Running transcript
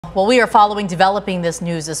Well, we are following developing this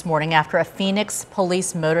news this morning after a Phoenix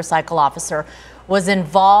police motorcycle officer was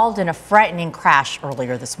involved in a frightening crash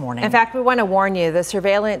earlier this morning. In fact, we want to warn you, the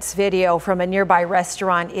surveillance video from a nearby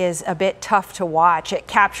restaurant is a bit tough to watch. It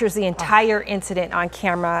captures the entire incident on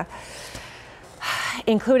camera,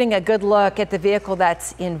 including a good look at the vehicle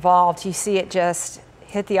that's involved. You see it just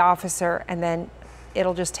hit the officer and then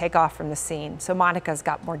it'll just take off from the scene. So Monica's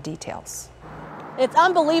got more details. It's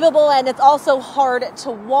unbelievable, and it's also hard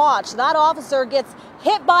to watch. That officer gets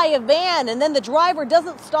hit by a van, and then the driver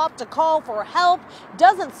doesn't stop to call for help,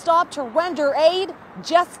 doesn't stop to render aid,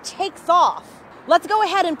 just takes off. Let's go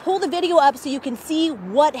ahead and pull the video up so you can see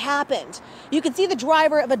what happened. You can see the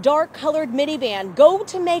driver of a dark-colored minivan go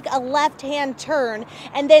to make a left-hand turn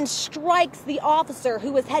and then strikes the officer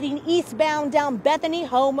who was heading eastbound down Bethany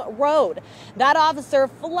Home Road. That officer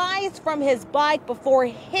flies from his bike before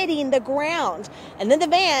hitting the ground, and then the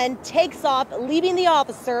van takes off, leaving the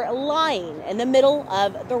officer lying in the middle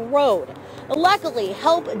of the road. Luckily,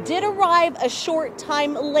 help did arrive a short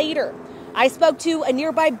time later. I spoke to a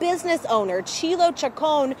nearby business owner, Chilo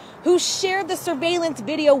Chacon, who shared the surveillance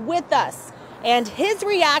video with us and his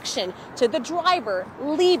reaction to the driver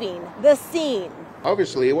leaving the scene.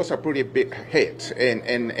 Obviously, it was a pretty big hit,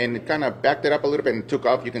 and it kind of backed it up a little bit and took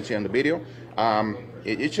off. You can see on the video.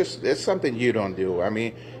 It's something you don't do. I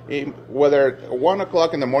mean, whether 1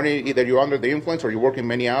 o'clock in the morning, either you're under the influence or you're working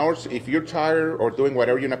many hours, if you're tired or doing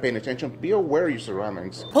whatever, you're not paying attention, be aware of your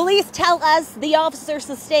surroundings. Police tell us the officer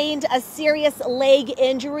sustained a serious leg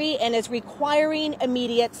injury and is requiring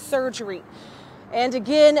immediate surgery. And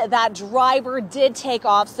again, that driver did take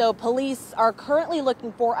off, so police are currently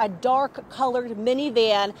looking for a dark-colored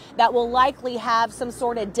minivan that will likely have some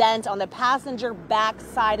sort of dent on the passenger back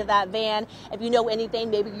side of that van. If you know anything,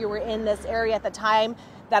 maybe you were in this area at the time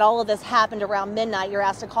that all of this happened around midnight, you're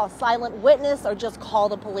asked to call silent witness or just call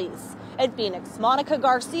the police. In Phoenix, Monica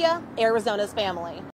Garcia, Arizona's Family.